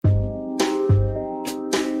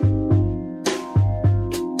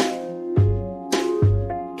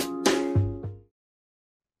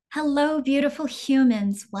Hello, beautiful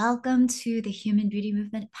humans. Welcome to the Human Beauty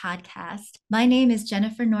Movement podcast. My name is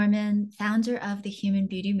Jennifer Norman, founder of the Human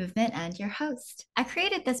Beauty Movement and your host. I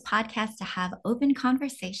created this podcast to have open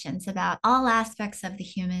conversations about all aspects of the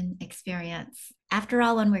human experience. After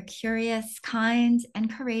all, when we're curious, kind, and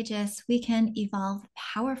courageous, we can evolve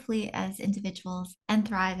powerfully as individuals and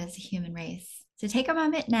thrive as a human race. So take a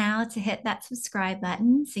moment now to hit that subscribe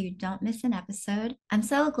button so you don't miss an episode. I'm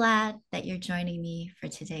so glad that you're joining me for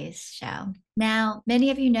today's show. Now,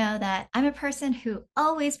 many of you know that I'm a person who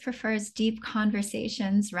always prefers deep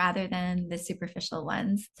conversations rather than the superficial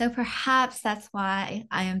ones. So perhaps that's why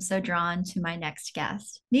I am so drawn to my next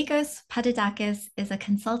guest. Nikos Patedakis is a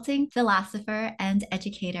consulting philosopher and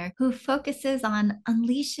educator who focuses on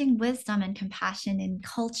unleashing wisdom and compassion in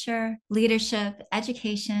culture, leadership,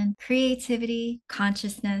 education, creativity,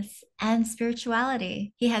 consciousness, and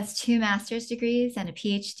spirituality. He has 2 master's degrees and a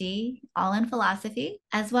PhD, all in philosophy,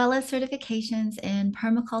 as well as certifications in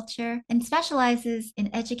permaculture, and specializes in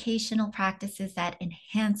educational practices that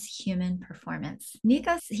enhance human performance.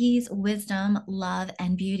 Nikos sees wisdom, love,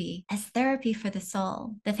 and beauty as therapy for the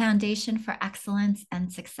soul, the foundation for excellence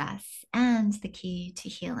and success, and the key to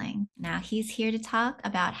healing. Now, he's here to talk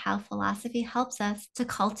about how philosophy helps us to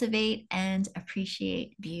cultivate and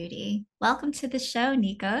appreciate beauty. Welcome to the show,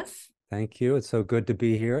 Nikos. Thank you. It's so good to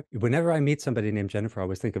be here. Whenever I meet somebody named Jennifer, I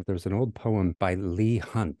always think of there's an old poem by Leigh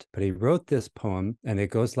Hunt, but he wrote this poem and it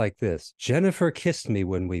goes like this. Jennifer kissed me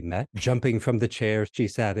when we met, jumping from the chair she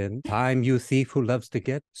sat in. Time, you thief who loves to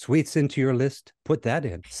get sweets into your list. Put that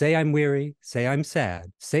in. Say I'm weary. Say I'm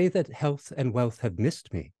sad. Say that health and wealth have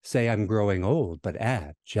missed me. Say I'm growing old, but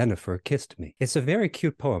add, Jennifer kissed me. It's a very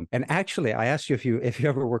cute poem. And actually, I asked you if you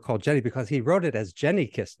ever were called Jenny because he wrote it as Jenny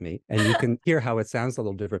kissed me. And you can hear how it sounds a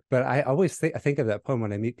little different. But I always think of that poem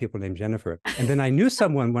when I meet people named Jennifer. And then I knew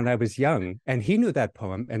someone when I was young and he knew that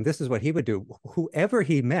poem. And this is what he would do. Whoever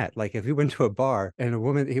he met, like if he went to a bar and a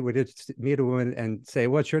woman, he would meet a woman and say,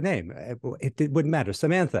 what's your name? It wouldn't matter.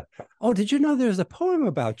 Samantha. Oh, did you know there's a poem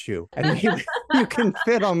about you? And you can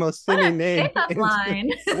fit almost any name. Line.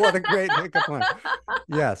 What a great pickup line.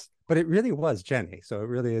 Yes. But it really was Jenny. So it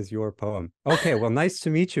really is your poem. Okay. Well, nice to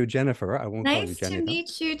meet you, Jennifer. I won't call you Jenny. Nice to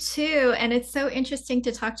meet you too. And it's so interesting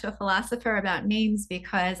to talk to a philosopher about names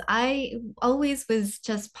because I always was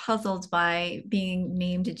just puzzled by being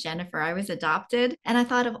named Jennifer. I was adopted and I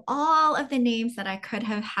thought of all of the names that I could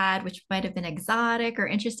have had, which might have been exotic or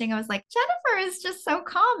interesting. I was like, Jennifer is just so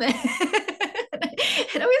common.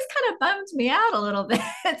 It always kind of bummed me out a little bit.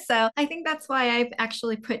 So I think that's why I've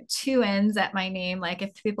actually put 2 N's at my name. Like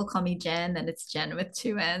if people call me Jen, then it's Jen with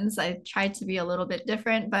 2 N's. I tried to be a little bit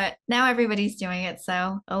different, but now everybody's doing it.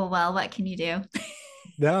 So, oh, well, what can you do?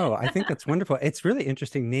 No, I think that's wonderful. It's really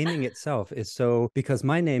interesting. Naming itself is so, because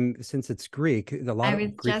my name, since it's Greek, a lot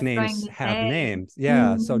of Greek names have names.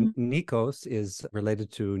 Yeah. So Nikos is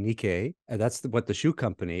related to Nike. That's what the shoe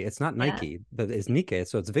company, it's not Nike, but it's Nike.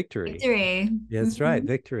 So it's victory. Victory. Yeah, that's right.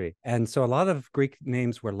 Victory. And so a lot of Greek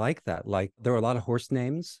names were like that. Like there were a lot of horse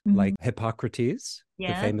names, like Hippocrates.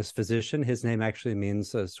 The famous physician, his name actually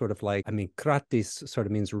means sort of like, kratis sort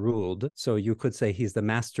of means ruled. So you could say he's the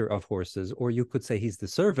master of horses, or you could say he's the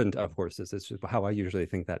servant of horses. It's just how I usually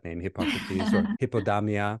think that name, Hippocrates or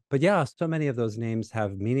Hippodamia. But yeah, so many of those names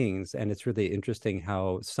have meanings. And it's really interesting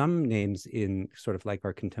how some names in sort of like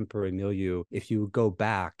our contemporary milieu, if you go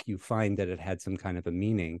back, you find that it had some kind of a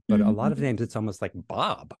meaning. But a lot of names, it's almost like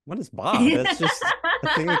Bob. What is Bob? It's just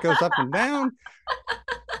a thing that goes up and down.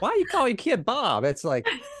 Why you call your kid Bob? It's like,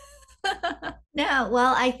 No,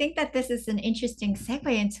 well, I think that this is an interesting segue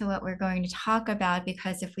into what we're going to talk about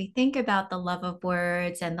because if we think about the love of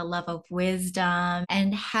words and the love of wisdom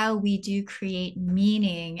and how we do create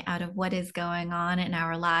meaning out of what is going on in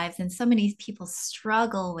our lives, and so many people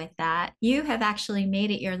struggle with that, you have actually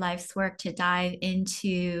made it your life's work to dive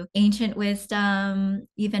into ancient wisdom,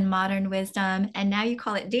 even modern wisdom, and now you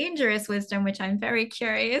call it dangerous wisdom, which I'm very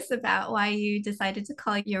curious about why you decided to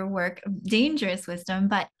call your work dangerous wisdom.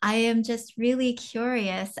 But I am just really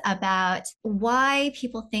curious about why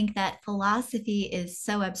people think that philosophy is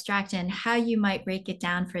so abstract and how you might break it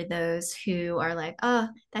down for those who are like, oh,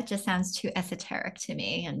 that just sounds too esoteric to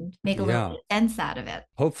me, and make a little bit of sense out of it.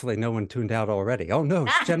 Hopefully no one tuned out already. Oh no,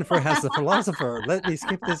 Jennifer has the philosopher. Let me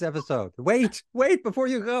skip this episode. Wait before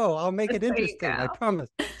you go. I'll make it interesting. I promise.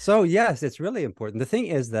 So yes, it's really important. The thing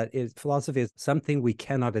is that philosophy is something we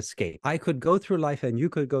cannot escape. I could go through life and you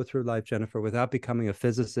could go through life, Jennifer, without becoming a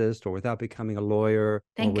physicist or without becoming becoming a lawyer or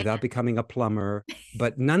Thank without goodness. becoming a plumber.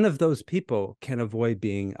 But none of those people can avoid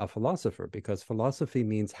being a philosopher, because philosophy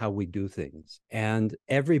means how we do things. And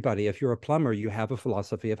everybody, if you're a plumber, you have a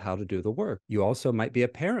philosophy of how to do the work. You also might be a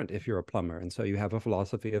parent if you're a plumber. And so you have a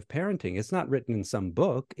philosophy of parenting. It's not written in some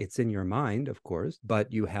book, it's in your mind, of course,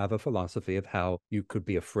 but you have a philosophy of how you could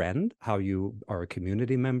be a friend, how you are a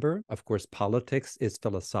community member. Of course, politics is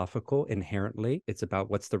philosophical inherently. It's about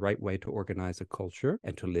what's the right way to organize a culture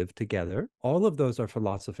and to live together. All of those are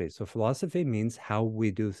philosophies. So philosophy means how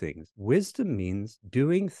we do things. Wisdom means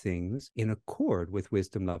doing things in accord with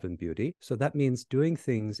wisdom, love, and beauty. So that means doing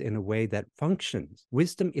things in a way that functions.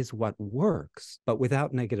 Wisdom is what works, but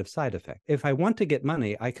without negative side effect. If I want to get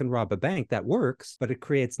money, I can rob a bank. That works, but it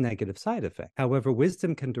creates negative side effect. However,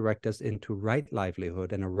 wisdom can direct us into right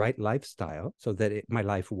livelihood and a right lifestyle so that my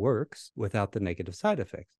life works without the negative side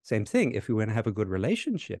effects. Same thing if we want to have a good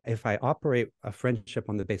relationship. If I operate a friendship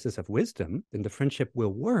on the basis of wisdom, then the friendship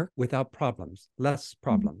will work without problems, less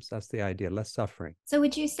problems. That's the idea, less suffering. So,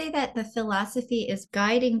 would you say that the philosophy is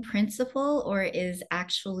guiding principle or is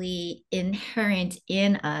actually inherent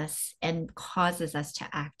in us and causes us to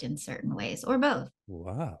act in certain ways, or both?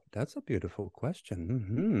 Wow, that's a beautiful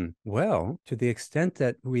question. Well, to the extent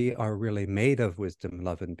that we are really made of wisdom,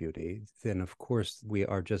 love, and beauty, then of course we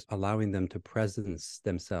are just allowing them to presence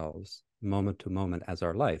themselves moment to moment as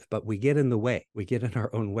our life. But we get in the way. We get in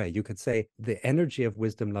our own way. You could say the energy of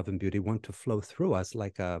wisdom, love, and beauty want to flow through us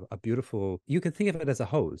like a beautiful, you could think of it as a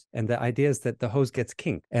hose. And the idea is that the hose gets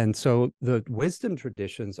kinked. And so the wisdom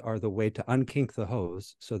traditions are the way to unkink the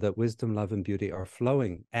hose so that wisdom, love, and beauty are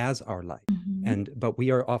flowing as our life. Mhm. But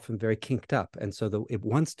we are often very kinked up, and so it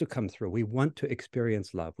wants to come through. We want to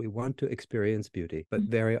experience love, we want to experience beauty, but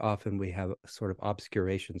very often we have sort of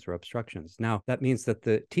obscurations or obstructions. Now that means that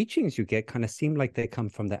the teachings you get kind of seem like they come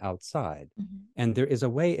from the outside, and there is a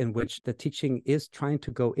way in which the teaching is trying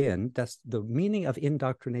to go in. That's the meaning of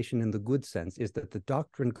indoctrination in the good sense, is that the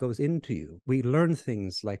doctrine goes into you. We learn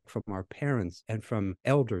things like from our parents and from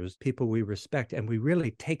elders, people we respect, and we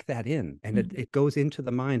really take that in, and it goes into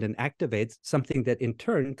the mind and activates something that in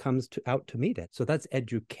turn comes out to meet it. So that's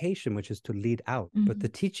education, which is to lead out. But the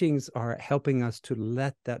teachings are helping us to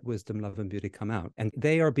let that wisdom, love, and beauty come out. And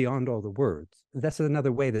they are beyond all the words. That's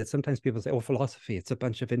another way that sometimes people say, oh, philosophy, it's a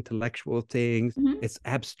bunch of intellectual things, it's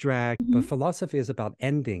abstract. But philosophy is about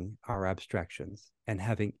ending our abstractions and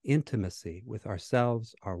having intimacy with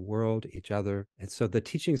ourselves, our world, each other. And so the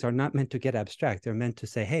teachings are not meant to get abstract. They're meant to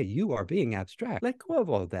say, hey, you are being abstract. Let go of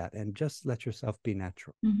all that and just let yourself be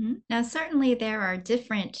natural. Now, certainly there are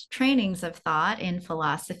different trainings of thought in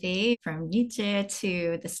philosophy, from Nietzsche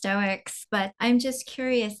to the Stoics, but I'm just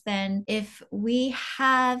curious then if we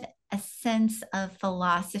have a sense of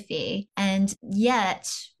philosophy, and yet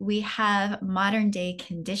we have modern day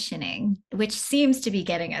conditioning, which seems to be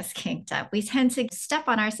getting us kinked up. We tend to step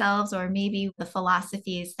on ourselves, or maybe the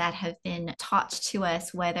philosophies that have been taught to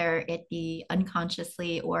us, whether it be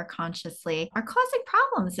unconsciously or consciously, are causing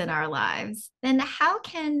problems in our lives. Then how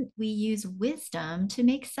can we use wisdom to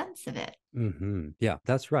make sense of it? Yeah,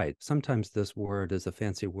 that's right. Sometimes this word is a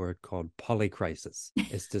fancy word called polycrisis.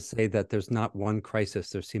 It's to say that there's not one crisis.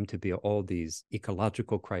 There seem to be all these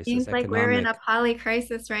ecological crises, Seems like we're in a economic. poly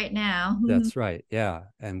crisis right now. That's right. Yeah.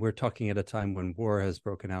 And we're talking at a time when war has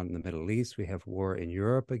broken out in the Middle East. We have war in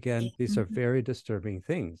Europe again. These are very disturbing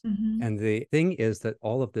things. And the thing is that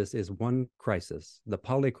all of this is one crisis. The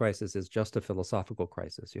poly crisis is just a philosophical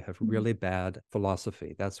crisis. You have really bad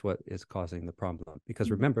philosophy. That's what is causing the problem. Because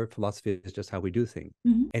remember, philosophy is just how we do things.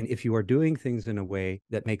 And if you are doing things in a way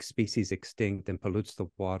that makes species extinct and pollutes the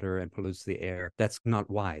water and pollutes the air, that's not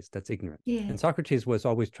wise. That's ignorant. Yeah. And Socrates was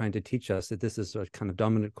always trying to teach us that this is a kind of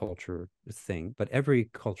dominant culture thing. But every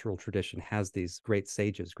cultural tradition has these great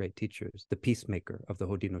sages, great teachers. The peacemaker of the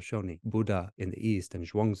Haudenosaunee, Buddha in the East, and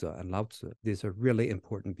Zhuangzi and Lao Tzu. These are really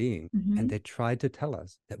important beings. And they tried to tell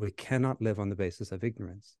us that we cannot live on the basis of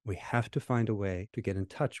ignorance. We have to find a way to get in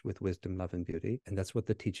touch with wisdom, love, and beauty. And that's what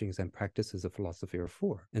the teachings and practices of philosophy are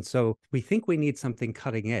for. And so we think we need something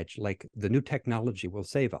cutting edge, like the new technology will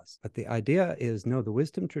save us. But the idea is, no, the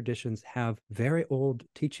wisdom traditions have very old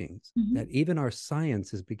teachings that even our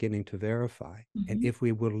science is beginning to verify. And if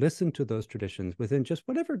we will listen to those traditions within just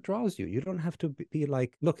whatever draws you, you don't have to be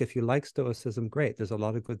like, look, if you like Stoicism, great, there's a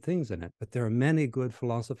lot of good things in it, but there are many good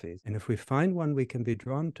philosophies. And if we find one we can be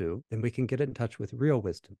drawn to, then we can get in touch with real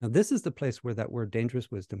wisdom. Now, this is the place where that word dangerous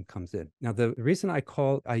wisdom comes in. Now, the reason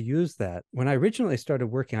I use that. When I originally started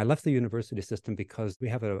working, I left the university system because we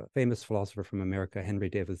have a famous philosopher from America, Henry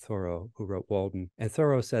David Thoreau, who wrote Walden. And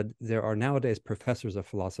Thoreau said, there are nowadays professors of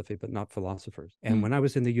philosophy, but not philosophers. And when I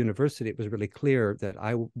was in the university, it was really clear that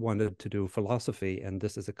I wanted to do philosophy, and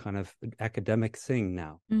this is a kind of academic thing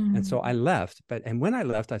now. And so I left. And when I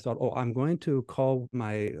left, I thought, oh, I'm going to call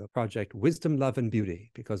my project Wisdom, Love, and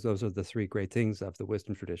Beauty, because those are the three great things of the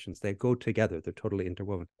wisdom traditions. They go together. They're totally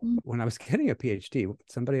interwoven. When I was getting a PhD,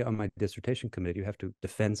 somebody on my dissertation committee, you have to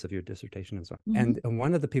defense of your dissertation and so on. And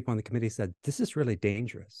one of the people on the committee said, this is really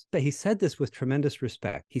dangerous. But he said this with tremendous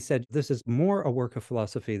respect. He said, this is more a work of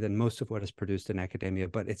philosophy than most of what is produced in academia,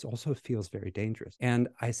 but it also feels very dangerous. And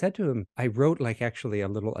I said to him, I wrote like actually a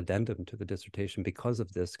little addendum to the dissertation because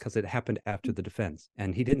of this, because it happened after the defense.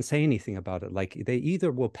 And he didn't say anything about it. Like they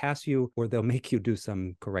either will pass you or they'll make you do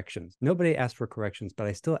some corrections. Nobody asked for corrections, but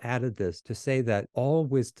I still added this to say that all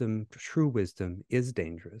wisdom, true wisdom, is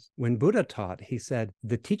dangerous. When Buddha taught, he said,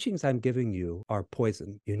 the teachings I'm giving you are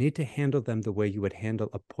poison. You need to handle them the way you would handle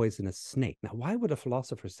a poisonous snake. Now, why would a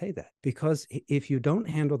philosopher say that? Because if you don't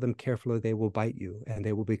handle them carefully, they will bite you and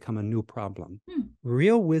they will become a new problem.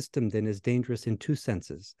 Real wisdom then is dangerous in two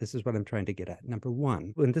senses. This is what I'm trying to get at. Number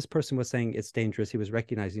one, when this person was saying it's dangerous, he was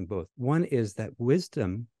recognizing both. One is that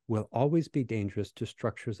wisdom will always be dangerous to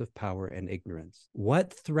structures of power and ignorance.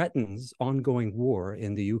 What threatens ongoing war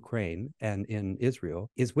in the Ukraine and in Israel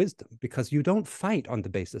is wisdom, because you don't fight on the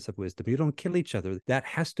basis of wisdom. You don't kill each other. That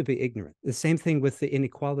has to be ignorant. The same thing with the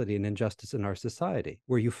inequality and injustice in our society.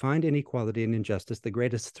 Where you find inequality and injustice, the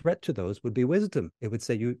greatest threat to those would be wisdom. It would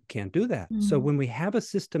say you can't do that. So when we have a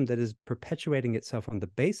system that is perpetuating itself on the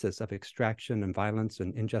basis of extraction and violence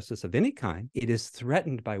and injustice of any kind, it is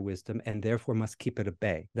threatened by wisdom and therefore must keep it at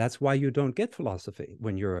bay. That's why you don't get philosophy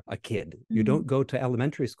when you're a kid. You don't go to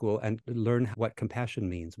elementary school and learn what compassion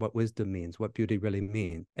means, what wisdom means, what beauty really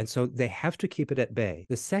means. And so they have to keep it at bay.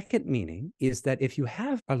 The second meaning is that if you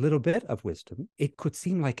have a little bit of wisdom, it could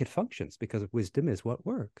seem like it functions because wisdom is what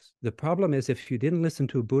works. The problem is if you didn't listen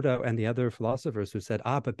to Buddha and the other philosophers who said,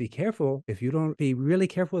 but be careful. If you don't be really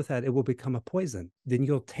careful with that, it will become a poison. Then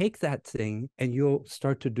you'll take that thing and you'll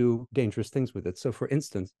start to do dangerous things with it. So for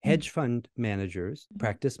instance, hedge fund managers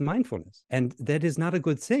practice mindfulness. And that is not a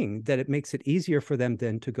good thing, that it makes it easier for them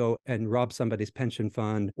then to go and rob somebody's pension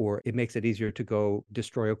fund, or it makes it easier to go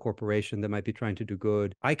destroy a corporation that might be trying to do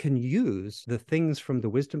good. I can use the things from the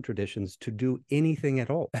wisdom traditions to do anything at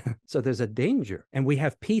all. So there's a danger. And we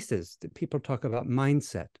have pieces that people talk about: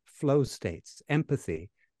 mindset, flow states,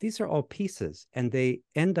 empathy. These are all pieces, and they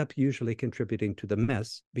end up usually contributing to the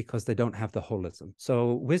mess because they don't have the holism.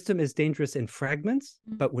 So wisdom is dangerous in fragments,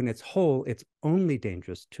 but when it's whole, it's only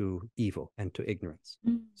dangerous to evil and to ignorance.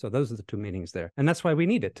 So those are the two meanings there. And that's why we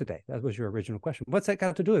need it today. That was your original question. What's that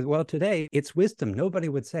got to do with? Well, today it's wisdom. Nobody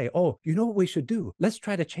would say, oh, you know what we should do? Let's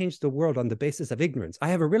try to change the world on the basis of ignorance. I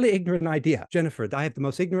have a really ignorant idea. Jennifer, I have the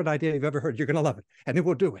most ignorant idea you've ever heard. You're going to love it. And it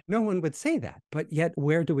will do it. No one would say that. But yet,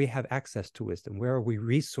 where do we have access to wisdom? Where are we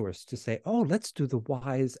resourced to say, oh, let's do the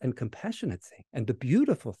wise and compassionate thing and the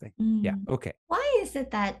beautiful thing? Yeah. Okay. Why is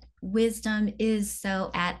it that wisdom is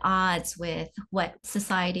so at odds with what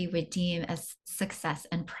society would deem as success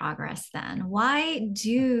and progress then? Why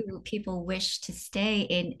do people wish to stay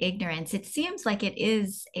in ignorance? It seems like it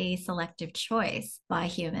is a selective choice by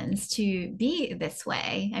humans to be this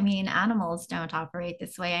way. I mean, animals don't operate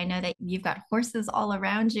this way. I know that you've got horses all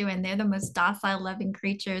around you, and they're the most docile, loving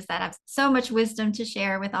creatures that have so much wisdom to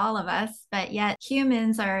share with all of us, but yet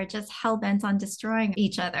humans are just hell-bent on destroying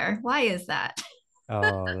each other. Why is that?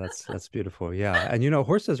 Oh, that's beautiful. Yeah. And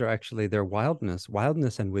horses are actually, their wildness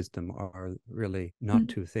and wisdom are really not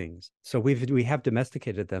two things. So we have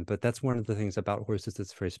domesticated them, but that's one of the things about horses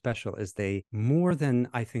that's very special, is they, more than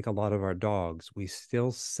I think a lot of our dogs, we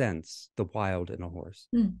still sense the wild in a horse.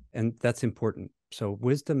 And that's important. So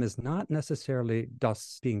wisdom is not necessarily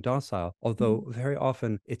being docile, although very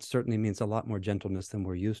often it certainly means a lot more gentleness than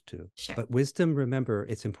we're used to. Sure. But wisdom, remember,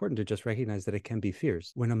 it's important to just recognize that it can be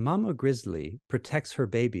fierce. When a mama grizzly protects her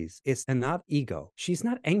babies, it's not ego. She's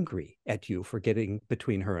not angry at you for getting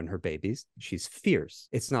between her and her babies. She's fierce.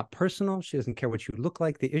 It's not personal. She doesn't care what you look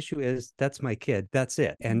like. The issue is, that's my kid. That's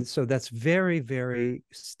it. And so that's very, very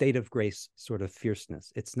state of grace sort of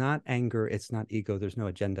fierceness. It's not anger. It's not ego. There's no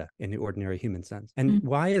agenda in the ordinary human sense. And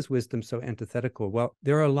why is wisdom so antithetical? Well,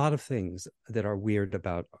 there are a lot of things that are weird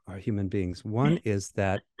about our human beings. One is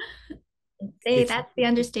that Say It's that's the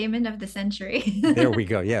understatement of the century. there we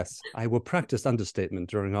go. Yes, I will practice understatement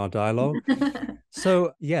during our dialogue.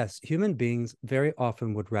 So, yes, human beings very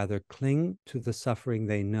often would rather cling to the suffering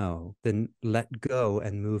they know than let go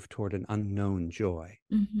and move toward an unknown joy,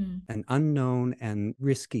 Mhm. an unknown and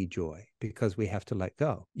risky joy, because we have to let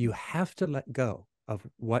go. You have to let go of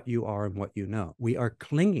what you are and what you know. We are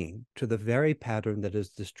clinging to the very pattern that is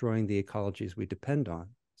destroying the ecologies we depend on.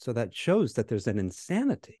 So that shows that there's an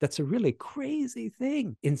insanity. That's a really crazy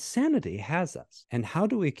thing. Insanity has us. And how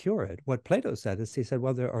do we cure it? What Plato said is he said,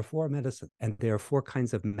 well, there are four medicines and there are four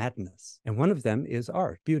kinds of madness. And one of them is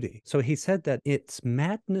art, beauty. So he said that it's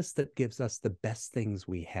madness that gives us the best things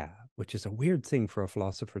we have, which is a weird thing for a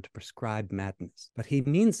philosopher to prescribe madness. But he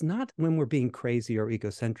means not when we're being crazy or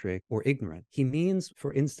egocentric or ignorant. He means,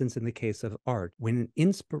 for instance, in the case of art, when an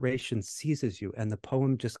inspiration seizes you and the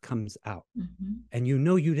poem just comes out. Mhm. And you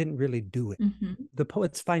know you didn't really do it. Mhm. The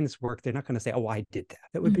poet's finest work, they're not going to say, oh, I did that.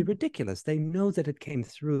 That would be Mhm. ridiculous. They know that it came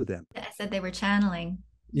through them. I said they were channeling.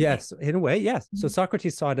 Right. Yes, in a way, yes. So Mhm.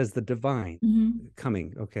 Socrates saw it as the divine Mhm.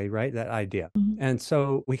 coming, okay, right? That idea. Mhm. And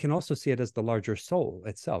so we can also see it as the larger soul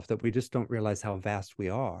itself, that we just don't realize how vast we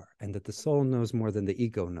are, and that the soul knows more than the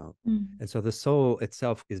ego knows. Mhm. And so the soul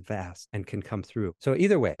itself is vast and can come through. So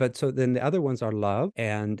either way, but so then the other ones are love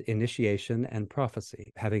and initiation and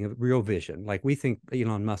prophecy, having a real vision. Like we think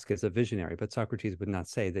Elon Musk is a visionary, but Socrates would not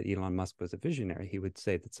say that Elon Musk was a visionary. He would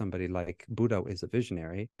say that somebody like Buddha is a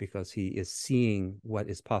visionary because he is seeing what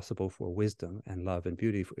is possible for wisdom and love and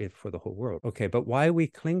beauty for the whole world. Okay, but why we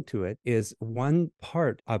cling to it is one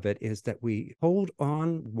part of it is that we hold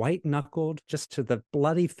on white knuckled just to the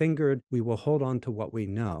bloody fingered. We will hold on to what we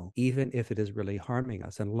know, even if it is really harming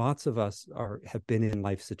us. And lots of us have been in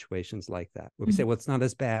life situations like that, where we say, well, it's not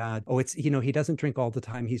as bad. Oh, it's, he doesn't drink all the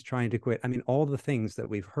time. He's trying to quit. I mean, all the things that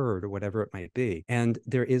we've heard or whatever it might be. And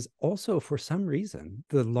there is also, for some reason,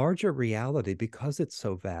 the larger reality, because it's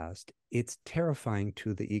so vast, it's terrifying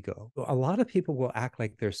to the ego. A lot of people will act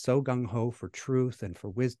like they're so gung-ho for truth and for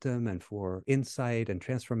wisdom and for insight and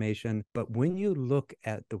transformation. But when you look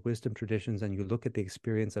at the wisdom traditions and you look at the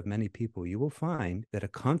experience of many people, you will find that a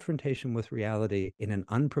confrontation with reality in an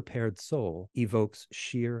unprepared soul evokes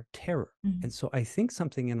sheer terror. Mhm. And so I think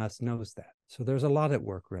something in us knows that. So there's a lot at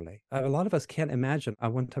work, really. A lot of us can't imagine. I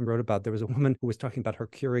one time wrote about, there was a woman who was talking about her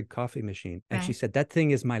Keurig coffee machine. And she Right. said, that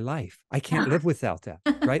thing is my life. I can't live without that.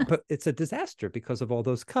 Right. But it's a disaster because of all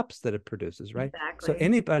those cups that it produces. Right. So Exactly.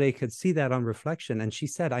 anybody could see that on reflection. And she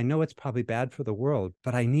said, I know it's probably bad for the world,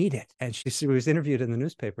 but I need it. And she was interviewed in the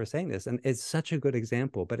newspaper saying this. And it's such a good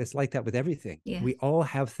example. But it's like that with everything. Yes. We all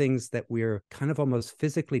have things that we're kind of almost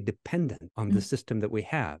physically dependent on the system that we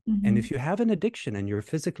have. And if you have an addiction and you're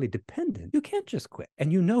physically dependent, you can't just quit.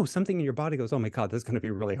 And something in your body goes, oh my God, that's going to be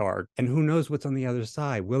really hard. And who knows what's on the other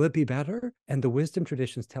side? Will it be better? And the wisdom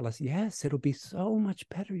traditions tell us, yes, it'll be so much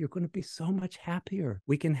better. You're going to be so much happier.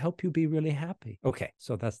 We can help you be really happy. Okay,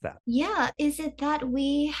 so that's that. Yeah. Is it that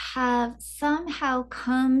we have somehow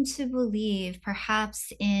come to believe,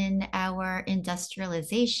 perhaps in our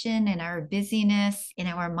industrialization, in our busyness, in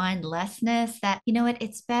our mindlessness, that, you know what,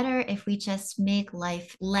 it's better if we just make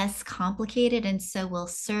life less complicated. And so we'll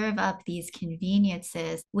serve up these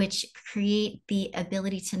conveniences, which create the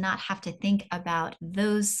ability to not have to think about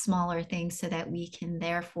those smaller things so that we can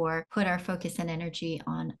therefore put our focus and energy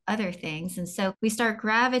on other things. And so we start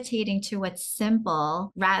gravitating to what's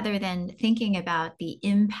simple rather than thinking about the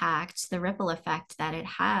impact, the ripple effect that it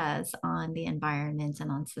has on the environment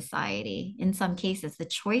and on society. In some cases, the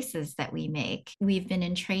choices that we make, we've been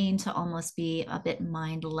trained to almost be a bit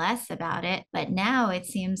mindless about it. But now it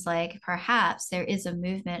seems like perhaps there is a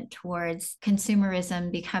movement towards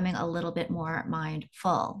consumerism becoming a little bit more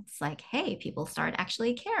mindful. It's like, hey, people start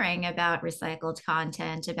actually caring about recycled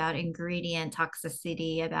content, about ingredient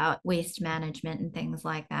toxicity, about waste management, and things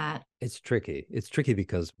like that. It's tricky. It's tricky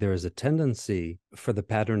because there is a tendency for the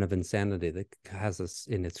pattern of insanity that has us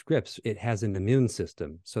in its grips. It has an immune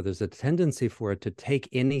system. So there's a tendency for it to take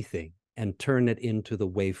anything and turn it into the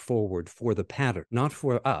way forward for the pattern, not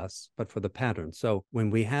for us, but for the pattern. So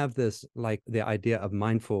when we have this, like the idea of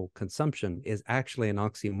mindful consumption is actually an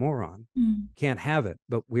oxymoron. Can't have it,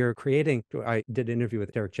 but we're creating. I did an interview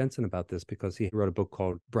with Derek Jensen about this because he wrote a book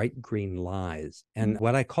called Bright Green Lies. And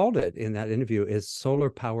what I called it in that interview is solar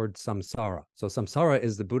powered samsara. So samsara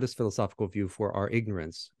is the Buddhist philosophical view for our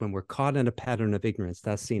ignorance. When we're caught in a pattern of ignorance,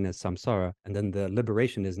 that's seen as samsara. And then the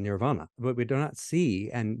liberation is nirvana. But we do not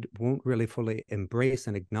see and won't don't really fully embrace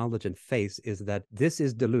and acknowledge and face is that this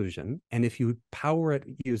is delusion. And if you power it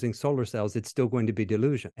using solar cells, it's still going to be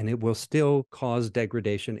delusion, and it will still cause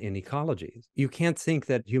degradation in ecologies. You can't think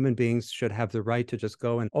that human beings should have the right to just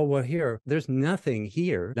go and, oh, well, here, there's nothing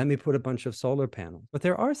here. Let me put a bunch of solar panels. But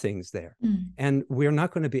there are things there. And we're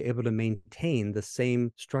not going to be able to maintain the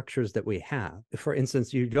same structures that we have. For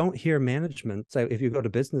instance, you don't hear management say, if you go to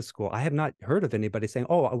business school, I have not heard of anybody saying,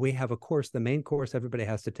 oh, we have a course, the main course everybody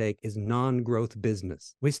has to take is non-growth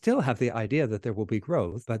business. We still have the idea that there will be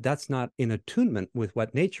growth, but that's not in attunement with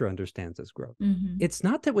what nature understands as growth. It's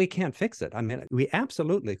not that we can't fix it. I mean, we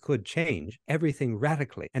absolutely could change everything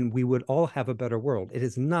radically, and we would all have a better world. It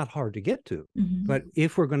is not hard to get to. But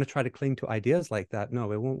if we're going to try to cling to ideas like that,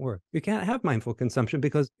 no, it won't work. You can't have mindful consumption,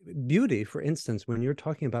 because beauty, for instance, when you're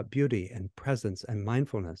talking about beauty and presence and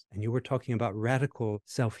mindfulness, and you were talking about radical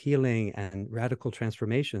self-healing and radical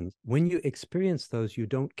transformations, when you experience those, you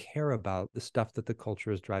don't care about the stuff that the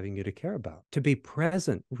culture is driving you to care about. To be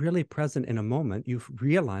present, really present in a moment, you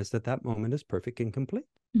realize that that moment is perfect and complete.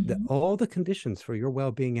 That all the conditions for your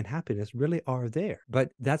well-being and happiness really are there.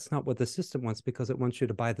 But that's not what the system wants, because it wants you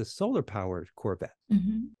to buy the solar-powered Corvette.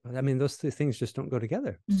 I mean, those two things just don't go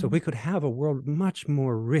together. So we could have a world much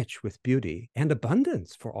more rich with beauty and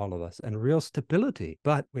abundance for all of us and real stability.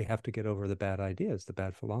 But we have to get over the bad ideas, the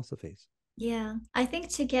bad philosophies. Yeah, I think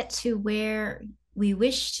to get to where we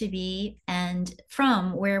wish to be and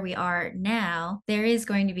from where we are now, there is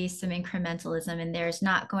going to be some incrementalism, and there's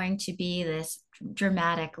not going to be this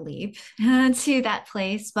dramatic leap to that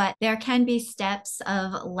place, but there can be steps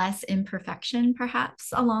of less imperfection perhaps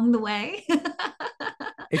along the way.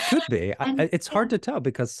 It could be. And It's hard to tell,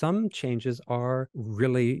 because some changes are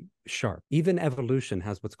really sharp. Even evolution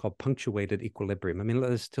has what's called punctuated equilibrium. I mean,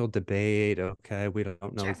 there's still debate. Okay, we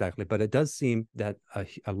don't know exactly, but it does seem that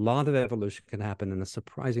a lot of evolution can happen in a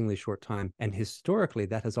surprisingly short time. And historically,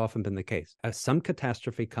 that has often been the case. As some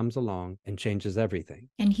catastrophe comes along and changes everything.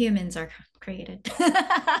 And humans are created.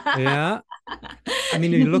 Yeah. I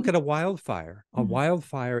mean, you look at a wildfire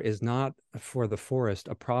is not for the forest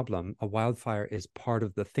a problem. A wildfire is part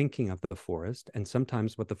of the thinking of the forest. And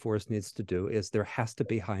sometimes what the forest needs to do is there has to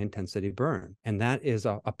be high intensity burn. And that is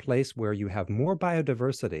a place where you have more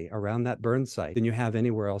biodiversity around that burn site than you have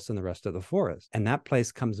anywhere else in the rest of the forest. And that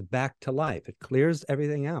place comes back to life. It clears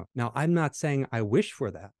everything out. Now, I'm not saying I wish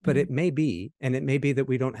for that, but it may be, and it may be that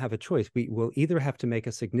we don't have a choice. We will either have to make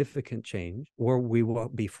a significant change, or we will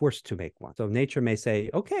be forced to make one. So nature may say,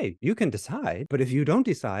 okay, you can decide, but if you don't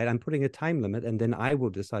decide, I'm putting a time limit, and then I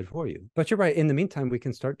will decide for you. But you're right. In the meantime, we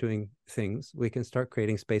can start doing things. We can start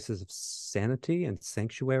creating spaces of sanity and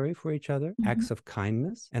sanctuary for each other, acts of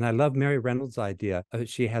kindness. And I love Mary Reynolds' idea.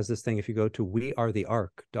 She has this thing, if you go to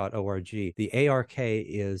wearetheark.org, the ARK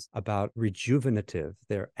is about rejuvenative.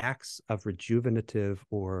 They're acts of rejuvenative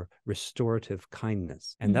or restorative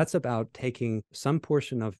kindness. And that's about taking some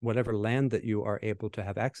portion of whatever land that you are able to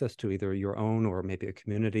have access to, either your own or maybe a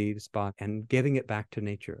community spot, and giving it back to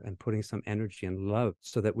nature and putting some energy and love,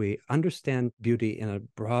 so that we understand beauty in a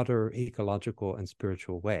broader ecological and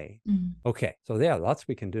spiritual way. Okay, so yeah, lots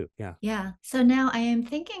we can do. Yeah. So now I am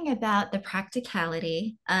thinking about the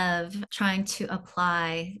practicality of trying to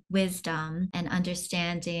apply wisdom and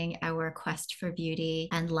understanding our quest for beauty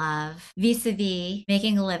and love vis-a-vis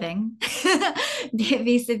making a living,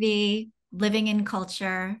 vis-a-vis living in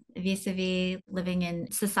culture, vis-a-vis living in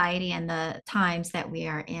society and the times that we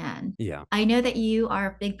are in. Yeah. I know that you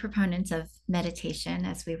are big proponents of meditation,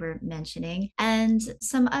 as we were mentioning, and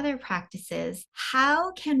some other practices.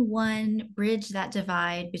 How can one bridge that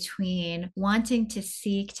divide between wanting to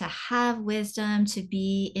seek to have wisdom, to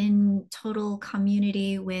be in total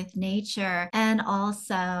community with nature, and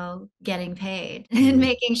also getting paid and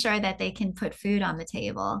making sure that they can put food on the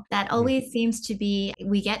table? That always seems to be,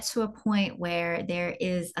 we get to a point where there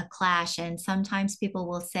is a clash, and sometimes people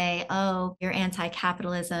will say, oh, you're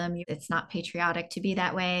anti-capitalism, it's not patriotic to be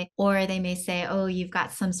that way. Or they may say, oh, you've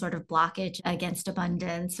got some sort of blockage against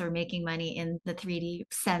abundance or making money in the 3D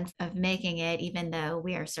sense of making it, even though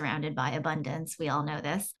we are surrounded by abundance. We all know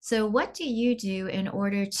this. So what do you do in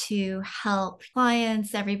order to help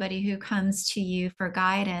clients, everybody who comes to you for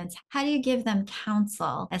guidance? How do you give them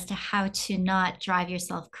counsel as to how to not drive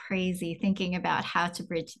yourself crazy thinking about how to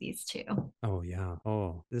bridge these two? Oh, yeah.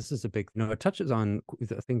 Oh, this is a big, it touches on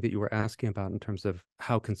the thing that you were asking about in terms of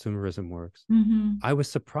how consumerism works. I was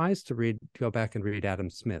surprised to go back and read Adam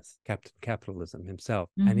Smith, Captain Capitalism himself.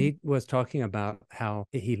 And he was talking about how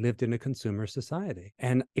he lived in a consumer society.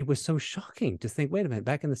 And it was so shocking to think, wait a minute,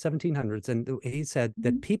 back in the 1700s. And he said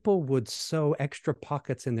that people would sew extra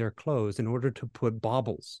pockets in their clothes in order order to put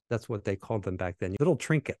baubles. That's what they called them back then, little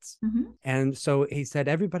trinkets. Mm-hmm. And so he said,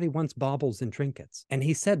 everybody wants baubles and trinkets. And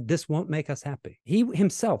he said, this won't make us happy. He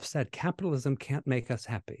himself said, capitalism can't make us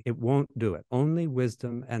happy. It won't do it. Only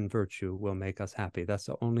wisdom and virtue will make us happy. That's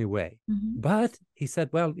the only way. Mm-hmm. But he said,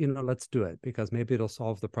 well, let's do it because maybe it'll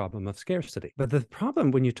solve the problem of scarcity. But the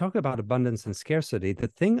problem when you talk about abundance and scarcity, the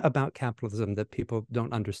thing about capitalism that people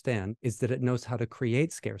don't understand is that it knows how to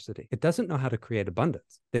create scarcity. It doesn't know how to create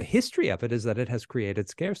abundance. The history of it is that it has created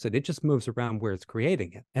scarcity. It just moves around where it's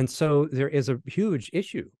creating it. And so there is a huge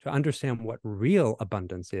issue to understand what real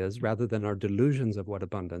abundance is rather than our delusions of what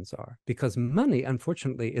abundance are. Because money,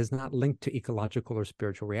 unfortunately, is not linked to ecological or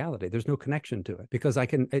spiritual reality. There's no connection to it. Because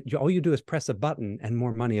all you do is press a button and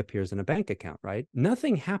more money appears in a bank account, right?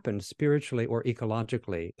 Nothing happened spiritually or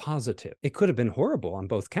ecologically positive. It could have been horrible on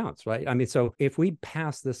both counts, right? I mean, so if we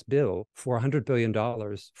pass this bill for $100 billion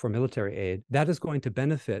for military aid, that is going to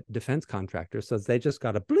benefit defense contractors. So they just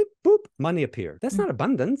got a bloop, boop, money appear. That's not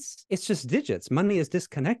abundance. It's just digits. Money is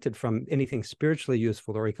disconnected from anything spiritually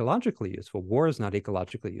useful or ecologically useful. War is not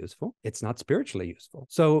ecologically useful. It's not spiritually useful.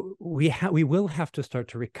 So we will have to start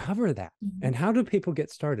to recover that. Mm-hmm. And how do people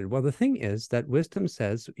get started? Well, the thing is that wisdom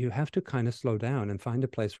says you have to kind of slow down and find a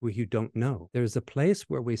place where you don't know. There's a place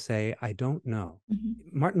where we say, I don't know.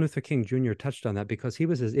 Mm-hmm. Martin Luther King Jr. touched on that because he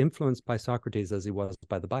was as influenced by Socrates as he was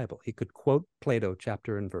by the Bible. He could quote Plato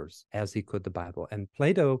chapter and verse as he could the Bible. And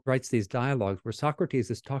Plato writes these dialogues where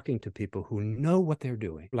Socrates is talking to people who know what they're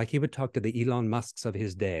doing. Like he would talk to the Elon Musks of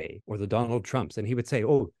his day or the Donald Trumps, and he would say,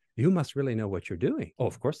 oh, you must really know what you're doing. Oh,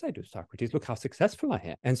 of course I do, Socrates. Look how successful I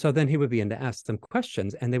am. And so then he would begin to ask them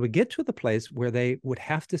questions, and they would get to the place where they would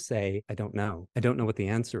have to say, I don't know. I don't know what the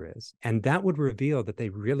answer is. And that would reveal that they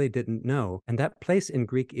really didn't know. And that place in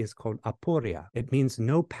Greek is called aporia. It means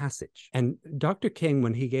no passage. And Dr. King,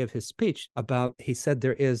 when he gave his speech he said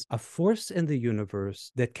there is a force in the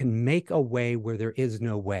universe that can make a way where there is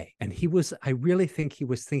no way. And I really think he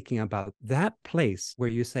was thinking about that place where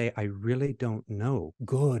you say, I really don't know.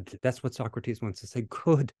 Good. That's what Socrates wants to say.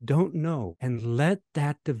 Good. Don't know. And let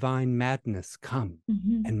that divine madness come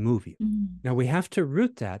and move you. Now, we have to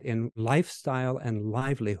root that in lifestyle and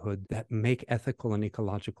livelihood that make ethical and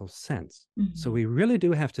ecological sense. So we really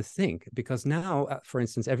do have to think, because now, for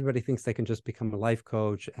instance, everybody thinks they can just become a life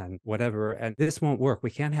coach and whatever, and this won't work. We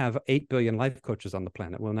can't have 8 billion life coaches on the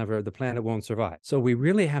planet. The planet won't survive. So we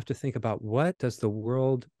really have to think about, what does the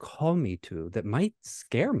world call me to that might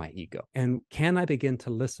scare my ego? And can I begin to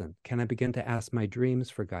listen? Can I begin to ask my dreams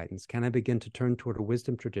for guidance? Can I begin to turn toward a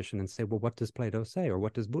wisdom tradition and say, well, what does Plato say? Or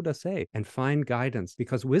what does Buddha say? And find guidance,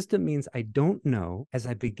 because wisdom means I don't know. As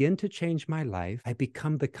I begin to change my life, I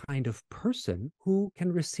become the kind of person who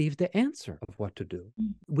can receive the answer of what to do.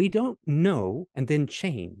 We don't know and then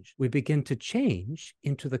change. We begin to change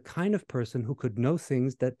into the kind of person who could know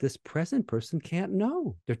things that this present person can't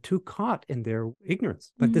know. They're too caught in their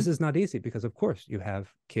ignorance. But this is not easy because, of course, you have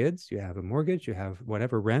kids, you have a mortgage, you have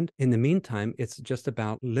whatever rent. In the meantime, it's just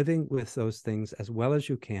about living with those things as well as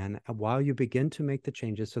you can while you begin to make the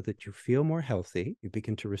changes so that you feel more healthy, you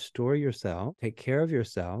begin to restore yourself, take care of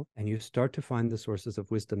yourself, and you start to find the sources of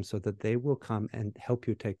wisdom so that they will come and help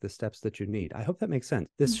you take the steps that you need. I hope that makes sense.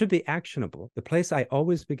 This should be actionable. The place I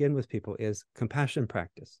always begin with people is compassion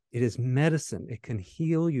practice. It is medicine. It can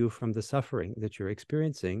heal you from the suffering that you're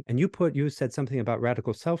experiencing. And you said something about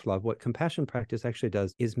radical self-love. What compassion practice actually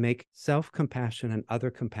does is make self-compassion and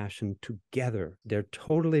other compassion together. They're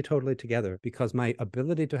totally, totally together, because my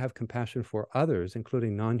ability to have compassion for others,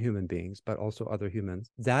 including non-human beings, but also other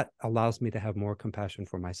humans, that allows me to have more compassion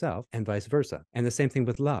for myself, and vice versa. And the same thing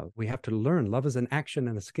with love. We have to learn love is an action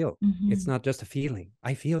and a skill. It's not just a feeling.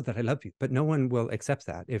 I feel that I love you, but no one will accept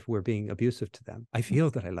that if we're being abusive to them. I feel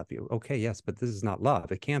that I love you. Okay, yes, but this is not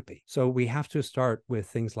love. It can't be. So we have to start with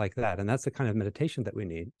things like that. And that's the kind of meditation that we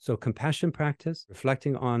need. So compassion practice,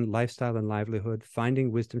 reflecting on lifestyle and livelihood,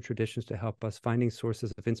 finding wisdom traditions to help us, finding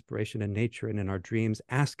sources of inspiration in nature and in our dreams,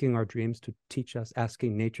 asking our dreams to teach us,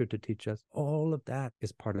 asking nature to teach us. All of that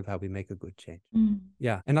is part of how we make a good change.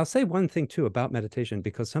 Yeah. And I'll say one thing too about meditation,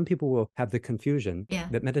 because some people will have the confusion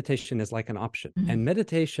that meditation is like an option. And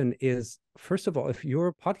meditation is, first of all, if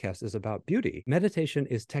your podcast is about beauty, meditation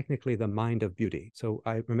is technically the mind of beauty. So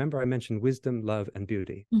I mentioned wisdom, love, and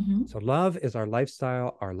beauty. So love is our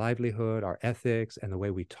lifestyle, our livelihood, our ethics, and the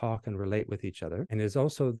way we talk and relate with each other. And it is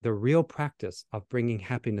also the real practice of bringing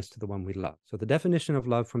happiness to the one we love. So the definition of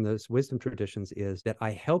love from those wisdom traditions is that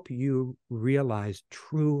I help you realize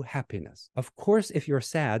true happiness. Of course, if you're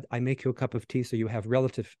sad, I make you a cup of tea so you have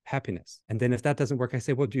relative happiness. And then if that doesn't work, I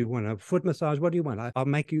say, well, do you want a foot massage? What do you want? I'll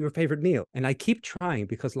make you your favorite meal. And I keep trying,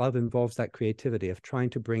 because love involves that creativity of trying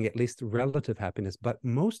to bring at least relative happiness. But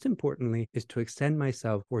most importantly is to extend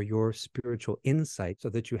myself for your spiritual insight so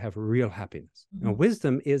that you have real happiness. Now,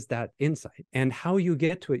 wisdom is that insight. And how you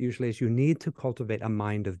get to it usually is you need to cultivate a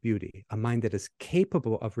mind of beauty, a mind that is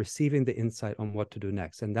capable of receiving the insight on what to do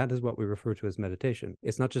next. And that is what we refer to as meditation.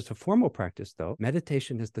 It's not just a formal practice, though.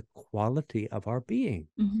 Meditation is the quality of our being.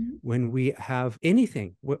 When we have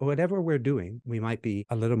anything, whatever we're doing, we might be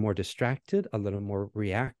a little more distracted, a little more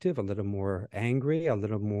reactive, a little more angry, a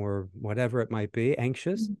little more whatever it might be,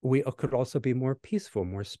 anxious. We could also be more peaceful,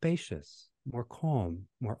 more spacious, more calm,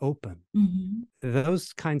 more open.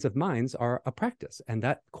 Those kinds of minds are a practice, and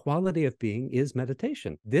that quality of being is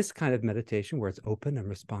meditation. This kind of meditation where it's open and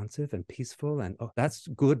responsive and peaceful, and that's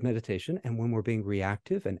good meditation. And when we're being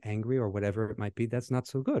reactive and angry or whatever it might be, that's not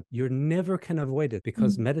so good. You never can avoid it,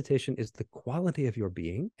 because meditation is the quality of your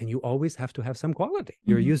being, and you always have to have some quality.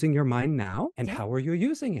 You're using your mind now, and how are you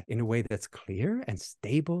using it? In a way that's clear and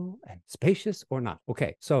stable and spacious, or not?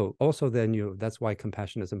 Okay, so also then that's why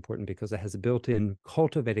compassion is important, because it has a built-in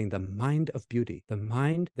cultivating the mind of beauty, the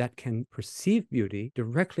mind that can perceive beauty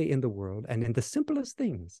directly in the world and in the simplest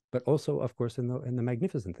things, but also, of course, in the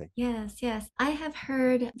magnificent things. Yes, yes. I have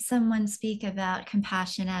heard someone speak about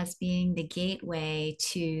compassion as being the gateway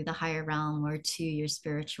to the higher realm or to your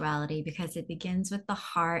spirituality, because it begins with the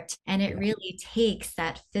heart, and it really takes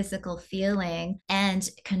that physical feeling and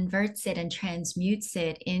converts it and transmutes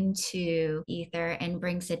it into ether and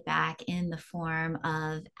brings it back in the form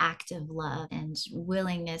of active love and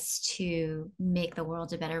willingness to make the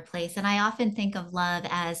world a better place. And I often think of love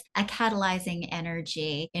as a catalyzing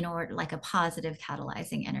energy, in order, like a positive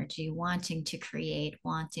catalyzing energy, wanting to create,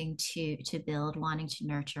 wanting to build, wanting to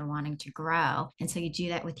nurture, wanting to grow. And so you do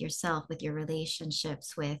that with yourself, with your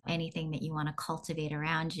relationships, with anything that you want to cultivate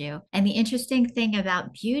around you. And the interesting thing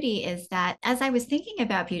about beauty is that as I was thinking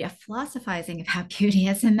about beauty, philosophizing about beauty,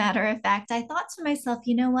 as a matter of fact, I thought to myself,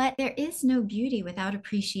 you know what? There is no beauty without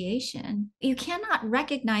appreciation. You cannot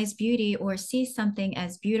recognize beauty or see something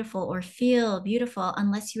as beautiful or feel beautiful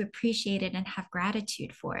unless you appreciate it and have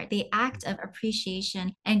gratitude for it. The act of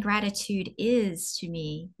appreciation and gratitude is, to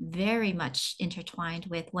me, very much intertwined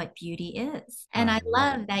with what beauty is. And I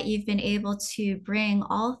love that you've been able to bring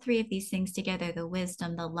all three of these things together: the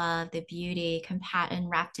wisdom, the love, the beauty, and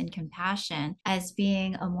wrapped in compassion, as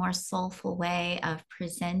being a more soulful way of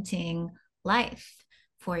presenting life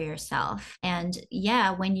for yourself. And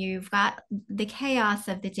yeah, when you've got the chaos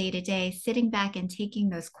of the day to day, sitting back and taking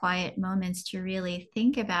those quiet moments to really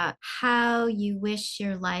think about how you wish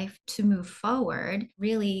your life to move forward,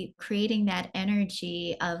 really creating that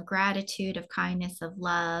energy of gratitude, of kindness, of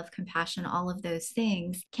love, compassion, all of those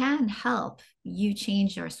things can help you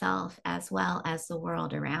change yourself as well as the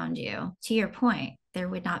world around you. To your point, there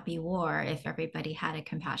would not be war if everybody had a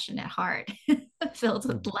compassionate heart filled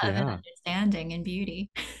with love and understanding and beauty.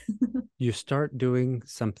 You start doing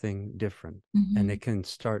something different, and it can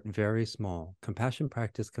start very small. Compassion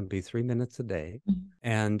practice can be 3 minutes a day,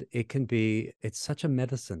 and it's such a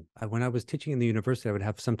medicine. When I was teaching in the university, I would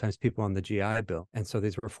have sometimes people on the GI Bill. And so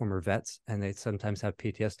these were former vets, and they sometimes have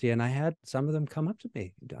PTSD. And I had some of them come up to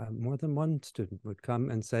me. More than one student would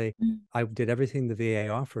come and say, I did everything the VA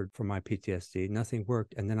offered for my PTSD. Nothing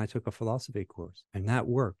worked. And then I took a philosophy course, and that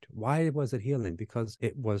worked. Why was it healing? Because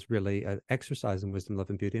it was really an exercise in wisdom,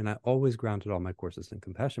 love, and beauty. And I always grounded all my courses in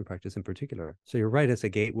compassion practice in particular. So you're right, it's a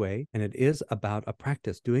gateway, and it is about a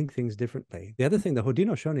practice, doing things differently. The other thing, the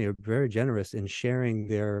Haudenosaunee are very generous in sharing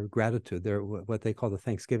their gratitude, their what they call the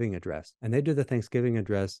Thanksgiving address. And they do the Thanksgiving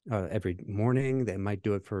address every morning. They might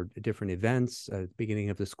do it for different events, beginning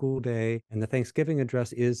of the school day. And the Thanksgiving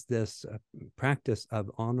address is this practice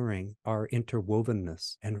of honoring our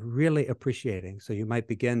interwovenness and really appreciating. So you might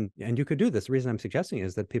begin, and you could do this. The reason I'm suggesting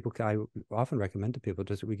is that I often recommend to people,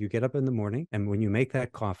 just you get up in the morning, and when you make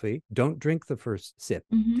that coffee, don't drink the first sip.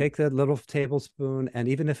 Take that little tablespoon, and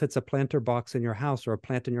even if it's a planter box in your house or a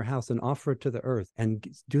plant in your house, and offer it to the earth, and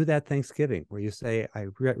do that Thanksgiving where you say, I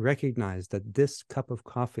recognize that this cup of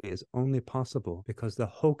coffee is only possible because the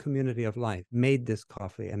whole community of life made this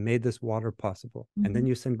coffee and made this water possible. And then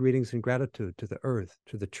you send greetings and gratitude to the earth,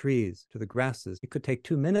 to the trees, to the grasses. It could take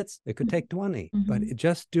 2 minutes, it could take 20, but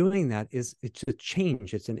just doing that it's a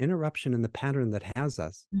change. It's an interruption in the pattern that has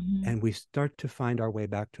us. And we start to find our way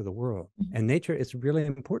back to the world. And nature is really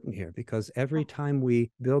important here, because every time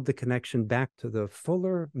we build the connection back to the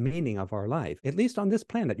fuller meaning of our life, at least on this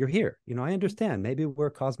planet. You're here. I understand maybe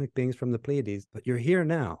we're cosmic beings from the Pleiades, but you're here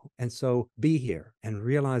now. And so be here and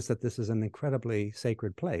realize that this is an incredibly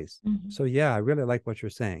sacred place. Mm-hmm. So yeah, I really like what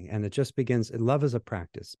you're saying. And it just begins, love is a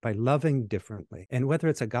practice by loving differently. And whether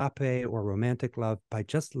it's agape or romantic love, by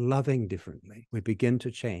just loving differently, we begin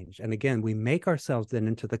to change. And again, we make ourselves then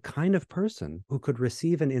into the kind of person who could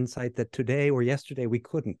receive an insight that today or yesterday we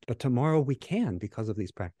couldn't, but tomorrow we can because of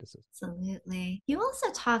these practices. Absolutely. You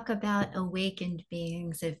also talk about awakened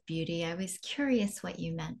beings of beauty. I was curious what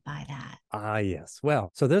you meant by that. Yes.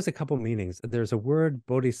 Well, so there's a couple meanings. There's a word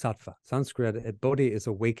bodhisattva. Sanskrit, bodhi is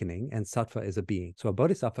awakening and sattva is a being. So a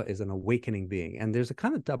bodhisattva is an awakening being. And there's a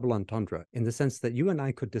kind of double entendre in the sense that you and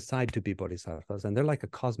I could decide to be bodhisattvas, and they're like a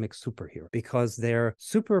cosmic superhero because their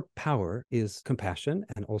superpower is compassion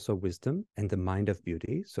and also wisdom and the mind of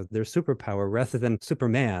beauty. So their superpower, rather than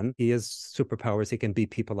Superman, he has superpowers. He can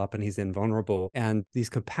beat people up and he's invulnerable. And these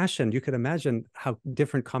compassion, you could imagine how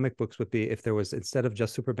different comic books would be if there was, instead of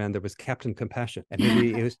just Superman, there was Captain Compassion. And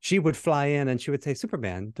maybe she would fly in and she would say,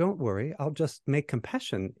 Superman, don't worry, I'll just make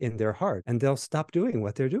compassion in their heart and they'll stop doing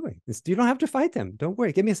what they're doing. You don't have to fight them. Don't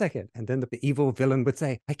worry, give me a second. And then the evil villain would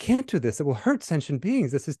say, I can't do this. It will hurt sentient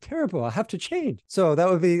beings. This is terrible. I'll have to change. So that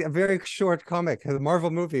would be a very short comic, a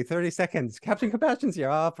Marvel movie, 30 seconds. Captain Compassion's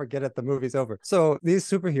here. Forget it. The movie's over. So these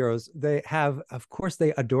superheroes, they have, of course,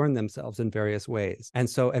 they adorn themselves in various ways. And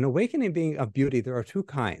so an awakening being of beauty, there are two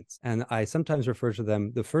kinds. And I sometimes refer to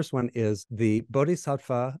them. The first one is the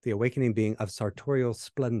bodhisattva, the awakening being of sartorial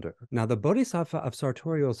splendor. Now, the bodhisattva of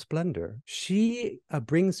sartorial splendor, she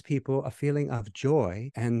brings people a feeling of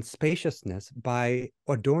joy and spaciousness by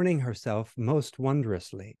adorning herself most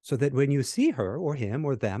wondrously, so that when you see her or him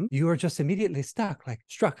or them, you are just immediately struck,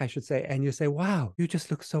 I should say, and you say, wow, you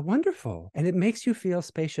just look so wonderful. And it makes you feel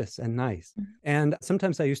spacious and nice. Mm-hmm. And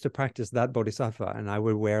sometimes I used to practice that bodhisattva, and I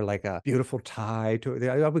would wear like a beautiful tie.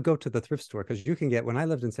 I would go to the thrift store, because you can get, when I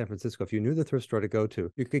lived in San Francisco, if you knew the thrift store to go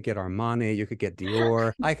to, you could get Armani, you could get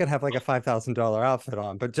Dior. I could have like a $5,000 outfit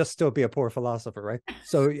on, but just still be a poor philosopher, right?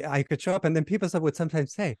 So I could show up, and then people would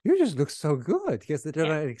sometimes say, you just look so good, because they're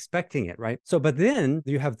not expecting it, right? So, but then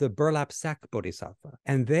you have the burlap sack bodhisattva,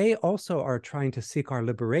 and they also are trying to seek our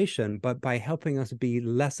liberation, but by helping us be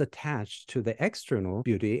less attached to the external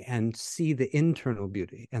beauty and see the internal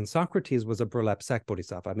beauty. And Socrates was a burlap sack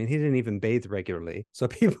bodhisattva. I mean, he didn't even bathe regularly. So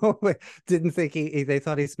people didn't think they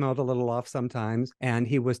thought he smelled a little off sometimes. And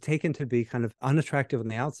he was taken to be kind of unattractive on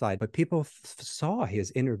the outside, but people saw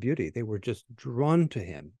his inner beauty. They were just drawn to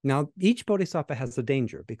him. Now, each bodhisattva has a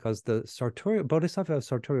danger, because the bodhisattva of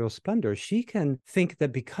sartorial splendor, she can think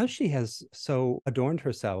that because she has so adorned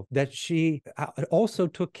herself, that she also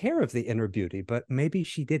took care of the inner beauty, but maybe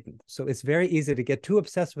she didn't. So it's very easy to get too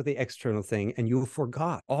obsessed with the external thing, and you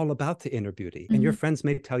forgot all about the inner beauty. Mm-hmm. And your friends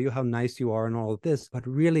may tell you how nice you are and all of this, but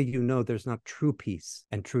really, there's not true peace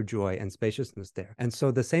and true joy and spaciousness there. And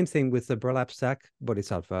so the same thing with the burlap sack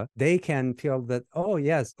bodhisattva. They can feel that, oh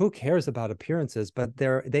yes, who cares about appearances, but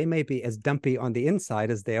they may be as dumpy on the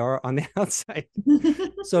inside as they are on the outside.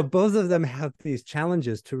 So both of them have these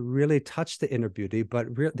challenges to really touch the inner beauty, but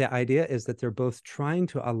the idea is that they're both trying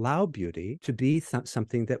to allow beauty to be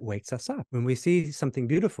something that wakes us up. When we see something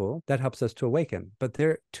beautiful, that helps us to awaken. But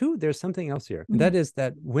there's something else here. Mm-hmm. That is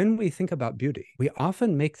that when we think about beauty, we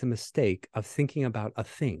often make the mistake of thinking about a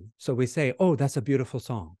thing. So we say, oh, that's a beautiful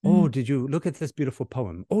song. Mm-hmm. Oh, did you look at this beautiful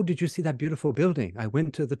poem? Oh, did you see that beautiful building? I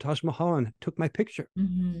went to the Taj Mahal and took my picture.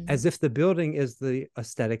 Mm-hmm. As if the building is the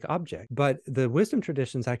aesthetic object. But the wisdom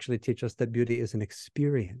traditions actually teach us that beauty is an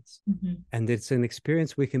experience. Mm-hmm. And it's an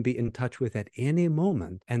experience we can be in touch with at any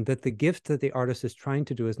moment. And that the gift that the artist is trying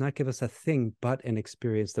to do is not give us a thing, but an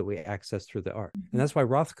experience that we access through the art. Mm-hmm. And that's why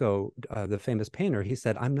Rothko, the famous painter, he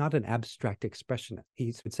said, I'm not an abstract expressionist.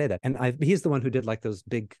 He would say that. And he's the one who did like those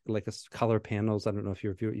big, like color panels. I don't know if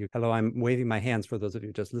hello, I'm waving my hands for those of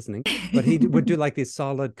you just listening. But he would do like these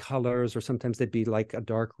solid colors, or sometimes they'd be like a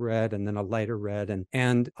dark red and then a lighter red.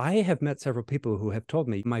 And I have met several people who have told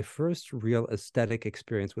me my first real aesthetic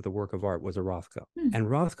experience with a work of art was a Rothko. And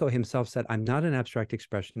Rothko himself said, I'm not an abstract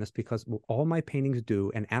expressionist, because all my paintings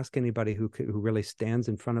do, and ask anybody who really stands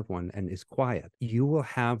in front of one and is quiet, you will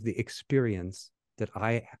have the experience that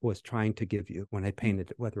I was trying to give you when I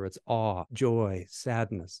painted it, whether it's awe, joy,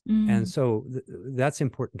 sadness. And so that's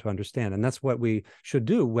important to understand. And that's what we should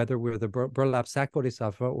do, whether we're the burlap sack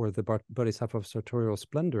bodhisattva or the bodhisattva of sartorial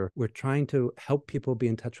splendor. We're trying to help people be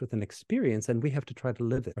in touch with an experience, and we have to try to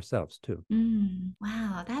live it ourselves too.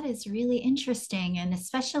 Wow, that is really interesting. And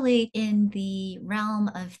especially in the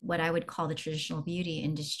realm of what I would call the traditional beauty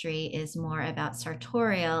industry, is more about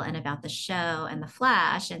sartorial and about the show and the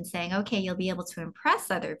flash, and saying, okay, you'll be able to to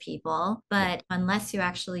impress other people. But unless you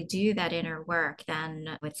actually do that inner work,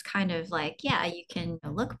 then it's kind of like, yeah, you can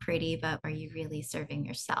look pretty, but are you really serving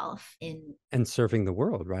yourself in and serving the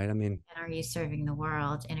world, right? I mean, and are you serving the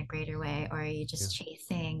world in a greater way, or are you yeah. just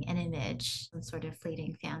chasing an image, some sort of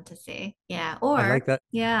fleeting fantasy? Yeah. I Or like that.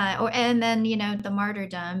 yeah, or and then the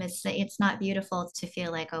martyrdom is it's not beautiful to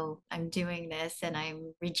feel like, oh, I'm doing this and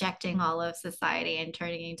I'm rejecting all of society and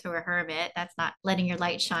turning into a hermit. That's not letting your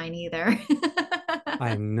light shine either.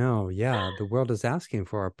 I know. Yeah. The world is asking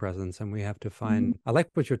for our presence, and we have to Mhm. find. I like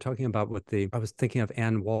what you're talking about with I was thinking of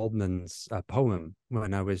Anne Waldman's poem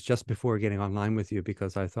when I was just before getting online with you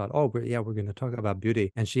because I thought, oh, we're going to talk about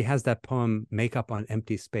beauty. And she has that poem, Makeup on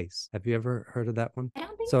Empty Space. Have you ever heard of that one? I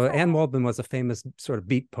don't think So so. Anne Waldman was a famous sort of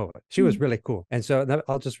beat poet. She was Mm, really cool. And so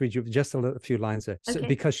I'll just read you just a few lines there. So, okay.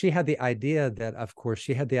 because she had the idea that, of course,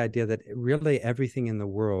 she had the idea that really everything in the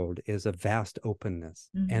world is a vast openness.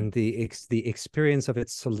 Mhm. And the experience of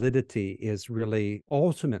its solidity is really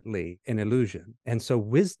ultimately an illusion. And so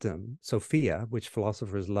wisdom, Sophia, which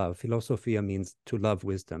philosophers love, philosophia means to love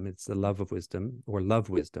wisdom. It's the love of wisdom or love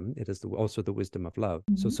wisdom. It is also the wisdom of love.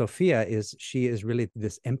 So Mhm. Sophia she is really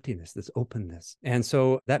this emptiness, this openness. And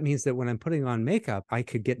so that means that when I'm putting on makeup, I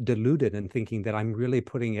could get deluded in thinking that I'm really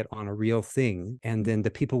putting it on a real thing and then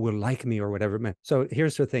the people will like me or whatever. So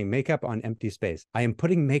here's the thing, makeup on empty space. I am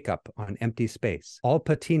putting makeup on empty space. All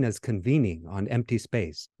patinas convening on empty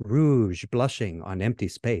space. Rouge blushing on empty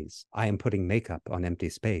space. I am putting makeup on empty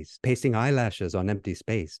space. Pasting eyelashes on empty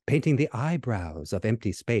space. Painting the eyebrows of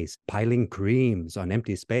empty space. Piling creams on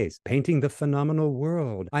empty space. Painting the phenomenal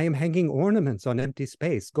world. I am hanging ornaments on empty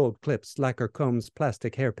space. Gold clips, lacquer combs,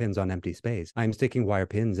 plastic hairpins on empty space. I am sticking wire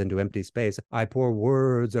pins into empty space. I pour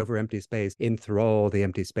words over empty space. Enthrall the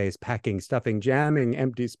empty space. Packing, stuffing, jamming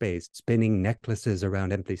empty space. Spinning necklaces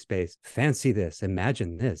around empty space. Fancy this.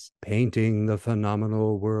 Imagine this. Painting the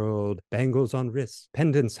phenomenal world. Bangles on wrists.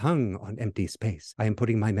 Pendants hung on empty space. I am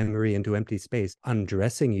putting my memory into empty space.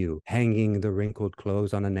 Undressing you. Hanging the wrinkled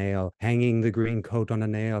clothes on a nail. Hanging the green coat on a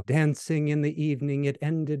nail. Dancing in the evening. It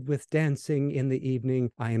ended with dancing in the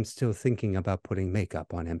evening. I am still thinking about putting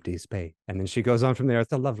makeup on empty space. And then she goes on from there.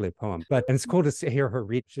 It's a lovely poem. And it's cool to hear her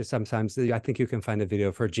read. Sometimes I think you can find a video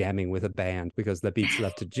of her jamming with a band because the beats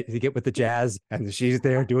love to get with the jazz. And she's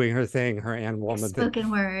there doing her thing, her Anne Wollman thing.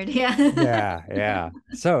 Spoken word. Yeah. Yeah, yeah.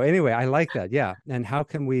 So anyway, I like that. Yeah. And how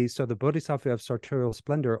can so the Bodhisattva of sartorial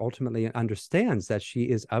splendor ultimately understands that she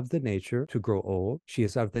is of the nature to grow old. She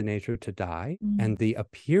is of the nature to die. And the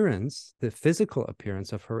appearance, the physical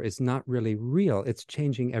appearance of her is not really real. It's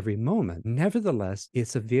changing every moment. Nevertheless,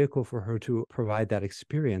 it's a vehicle for her to provide that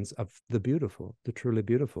experience of the beautiful, the truly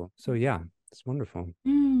beautiful. So yeah, it's wonderful.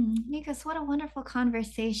 Nikos, what a wonderful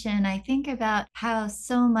conversation. I think about how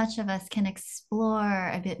so much of us can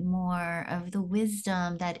explore a bit more of the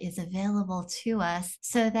wisdom that is available to us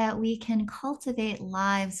so that we can cultivate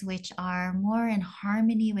lives which are more in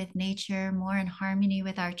harmony with nature, more in harmony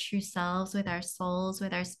with our true selves, with our souls,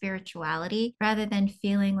 with our spirituality, rather than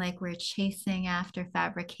feeling like we're chasing after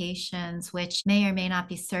fabrications which may or may not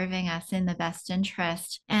be serving us in the best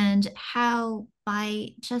interest. And how by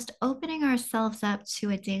just opening ourselves up to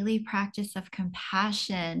a daily practice of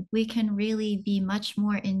compassion, we can really be much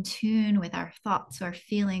more in tune with our thoughts, our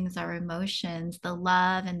feelings, our emotions, the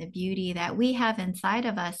love and the beauty that we have inside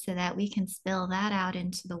of us so that we can spill that out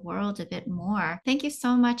into the world a bit more. Thank you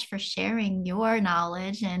so much for sharing your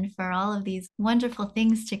knowledge and for all of these wonderful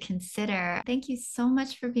things to consider. Thank you so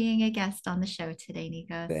much for being a guest on the show today,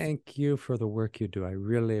 Nikos. Thank you for the work you do. I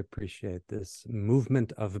really appreciate this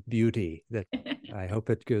movement of beauty that I hope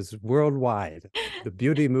it goes worldwide. The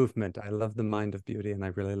beauty movement. I love the mind of beauty and I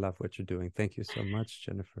really love what you're doing. Thank you so much,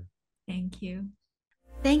 Jennifer. Thank you.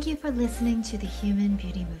 Thank you for listening to the Human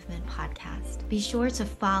Beauty Movement podcast. Be sure to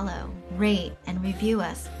follow, rate, and review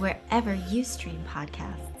us wherever you stream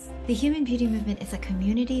podcasts. The Human Beauty Movement is a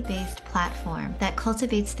community-based platform that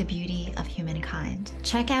cultivates the beauty of humankind.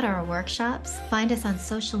 Check out our workshops, find us on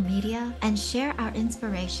social media, and share our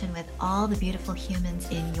inspiration with all the beautiful humans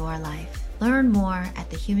in your life. Learn more at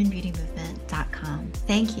thehumanbeautymovement.com.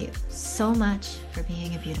 Thank you so much for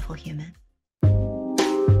being a beautiful human.